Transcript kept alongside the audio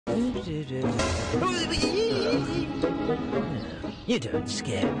You don't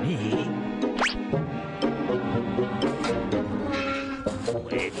scare me.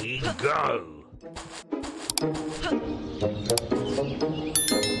 Where'd he go?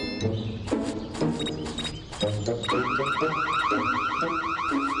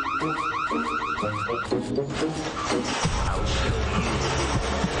 I'll show you,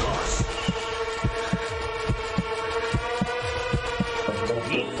 boss.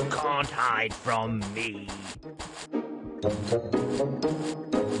 You can't hide from me.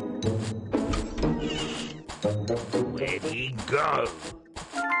 Where'd he go?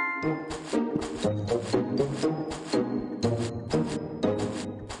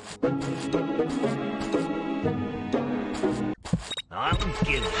 I'll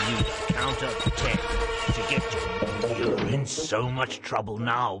give you the count of 10 to get you. You're in so much trouble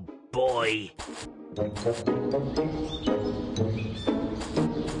now, boy.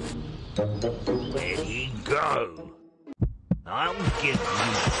 Where'd he go? I'll give you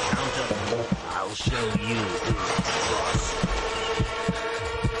the count of... I'll show you who's boss.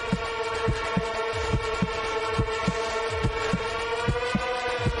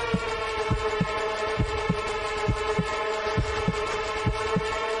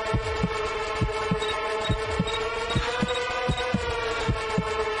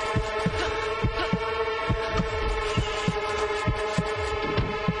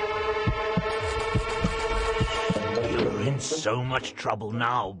 So much trouble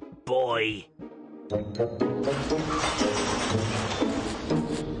now, boy.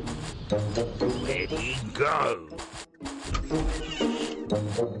 Where'd he go?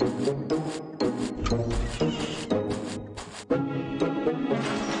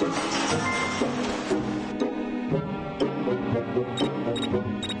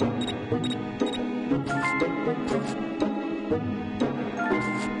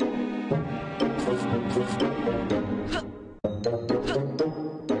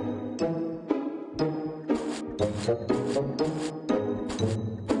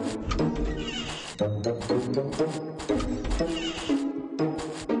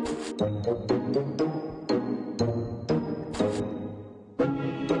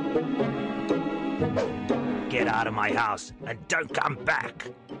 Get out of my house and don't come back.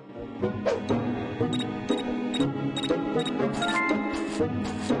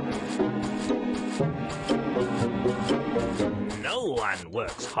 No one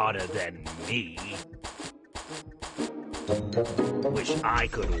works harder than me. Wish I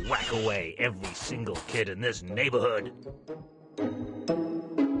could whack away every single kid in this neighborhood.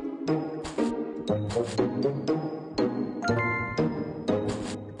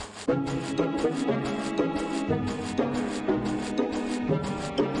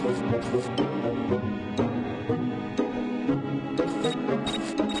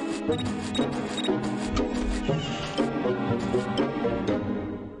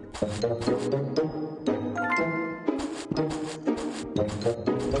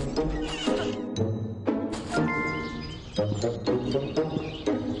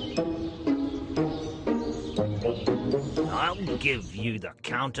 I'll give you the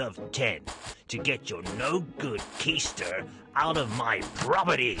count of 10 to get your no-good keister out of my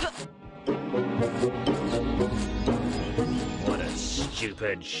property. What a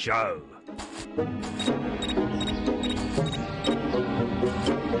stupid show.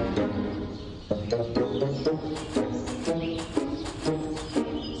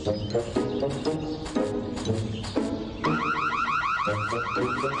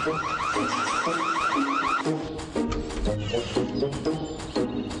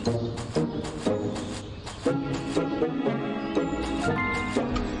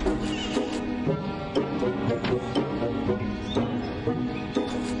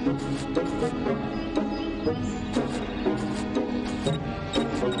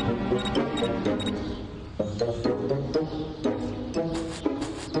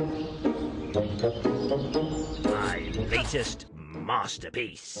 My latest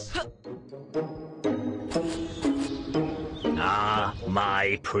masterpiece. Ah,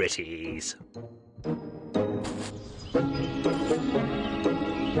 my pretties.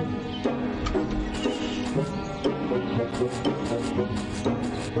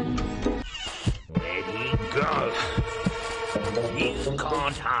 Where'd he go? You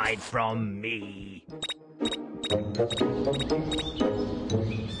can't hide from me.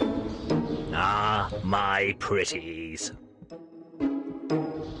 Ah, my pretties.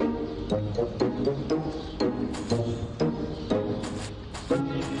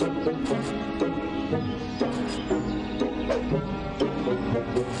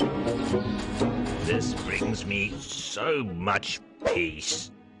 This brings me so much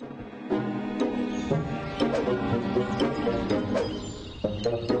peace.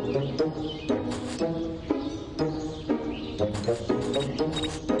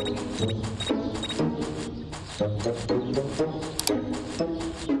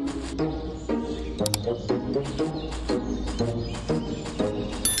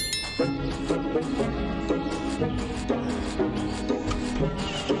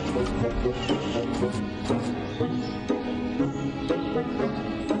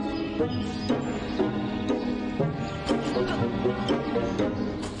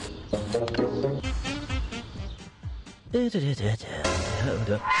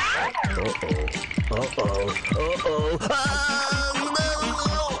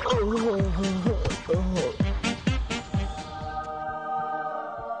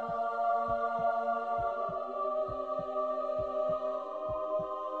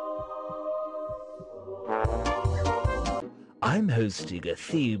 I'm hosting a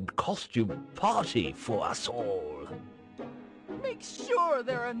themed costume party for us all. Make sure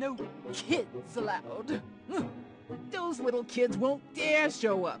there are no kids allowed. Those little kids won't dare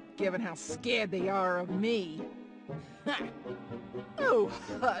show up, given how scared they are of me. Oh,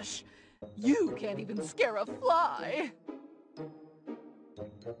 hush. You can't even scare a fly.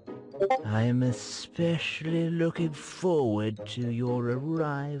 I am especially looking forward to your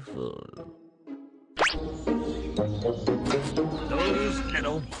arrival. Those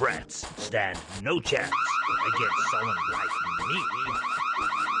little brats stand no chance against someone like me.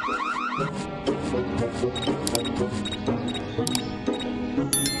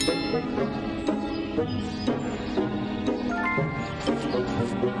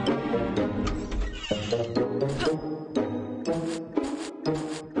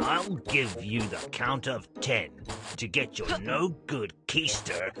 I'll give you the count of 10 to get your no-good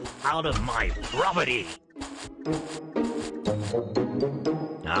keister out of my property.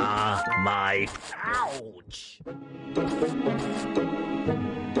 Ah, my ouch!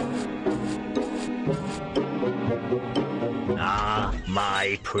 Ah,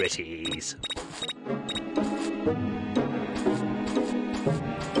 my pretties.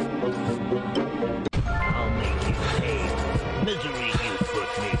 I'll make you pay the misery you put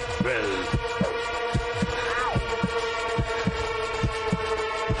me through.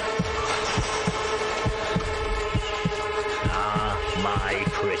 Ah, my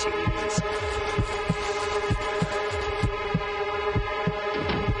pretties.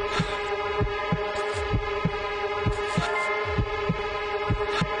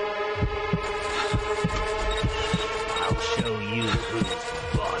 I'll show you who's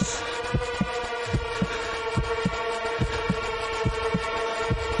boss.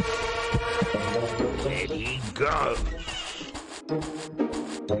 Ready, go!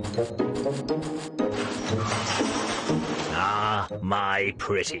 Ah, my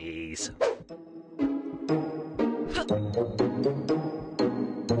pretties.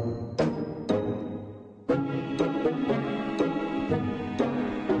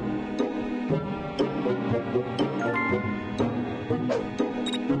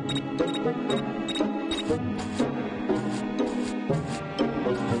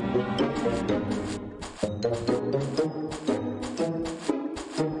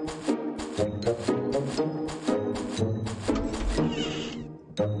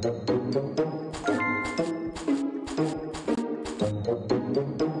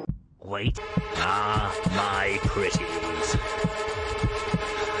 Wait. Ah, my pretties.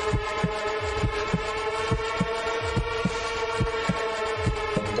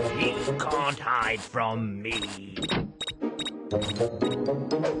 You can't hide from me.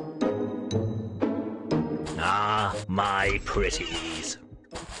 Ah, my pretties.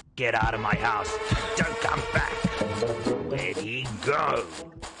 Get out of my house. Don't come back. Where'd he go?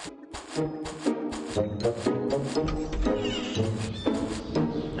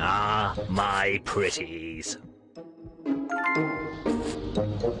 Ah, my pretties.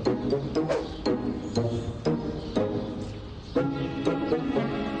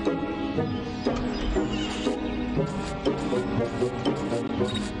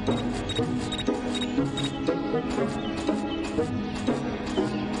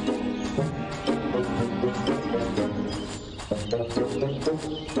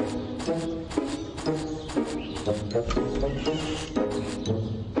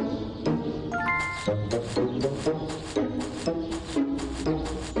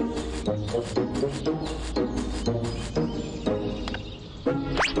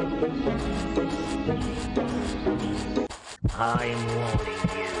 I'm warning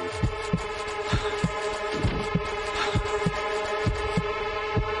you.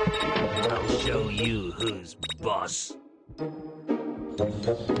 I'll show you who's boss.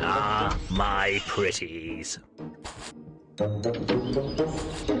 Ah, my pretties.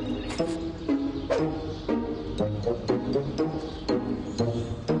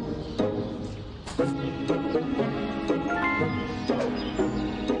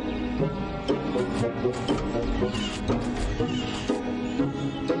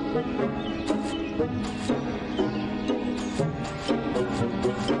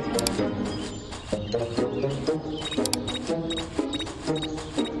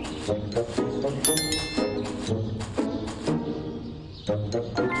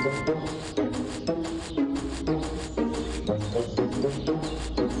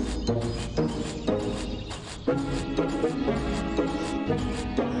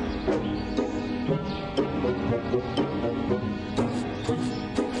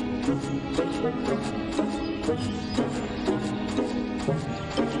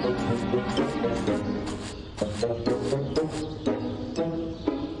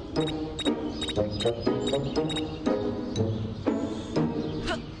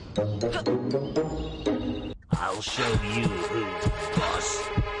 I'll show you who's boss.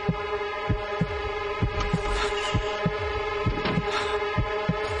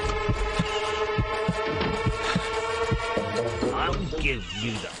 I'll give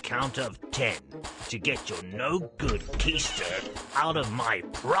you the count of 10 to get your no-good keister out of my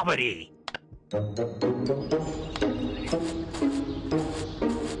property.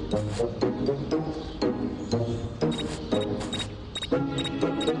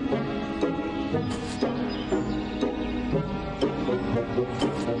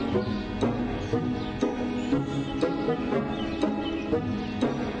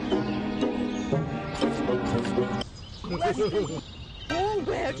 Oh,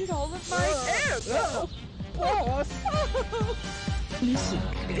 where did all of my hair go? Boss! Listen,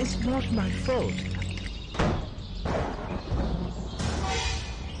 it's not my fault.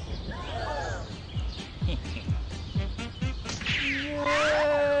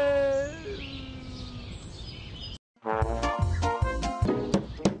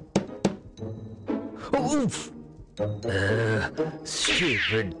 Oof!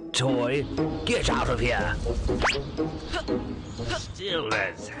 Stupid toy. Get out of here. Still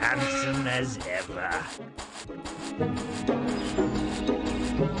as handsome as ever.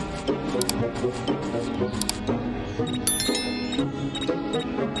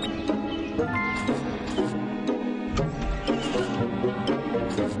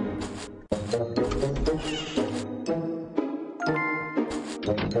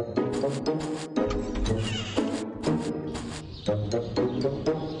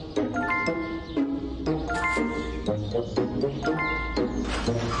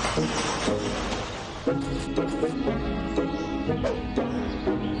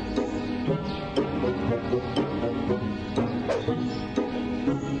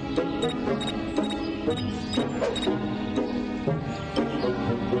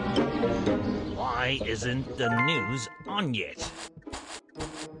 Why isn't the news on yet?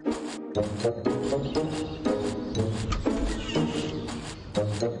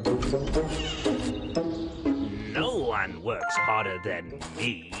 No one works harder than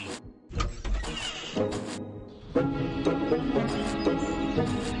me.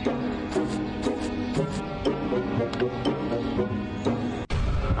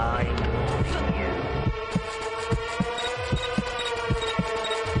 I'm warning you.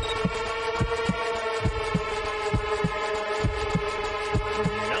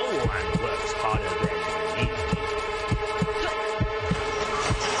 No one works harder than me.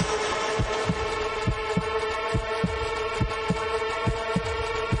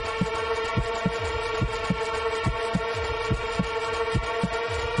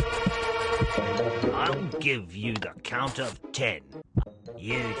 I'll give you the count of 10.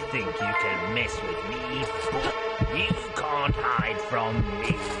 You think you can mess with me, but you can't hide from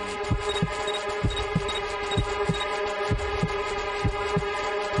me.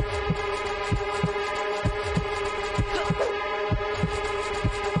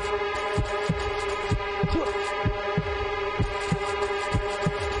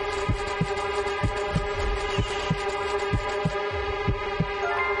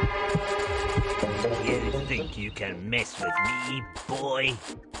 You think you can mess with me, boy?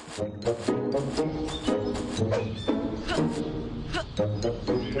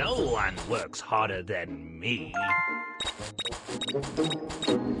 No one works harder than me.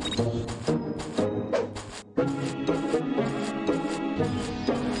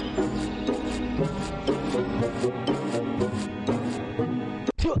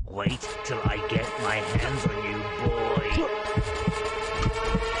 Wait till I get my hands on you, boy.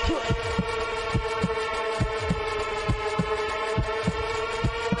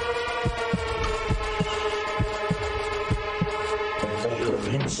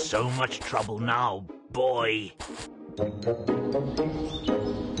 You're in so much trouble now, boy.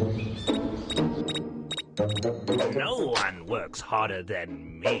 No one works harder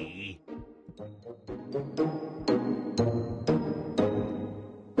than me. Ah!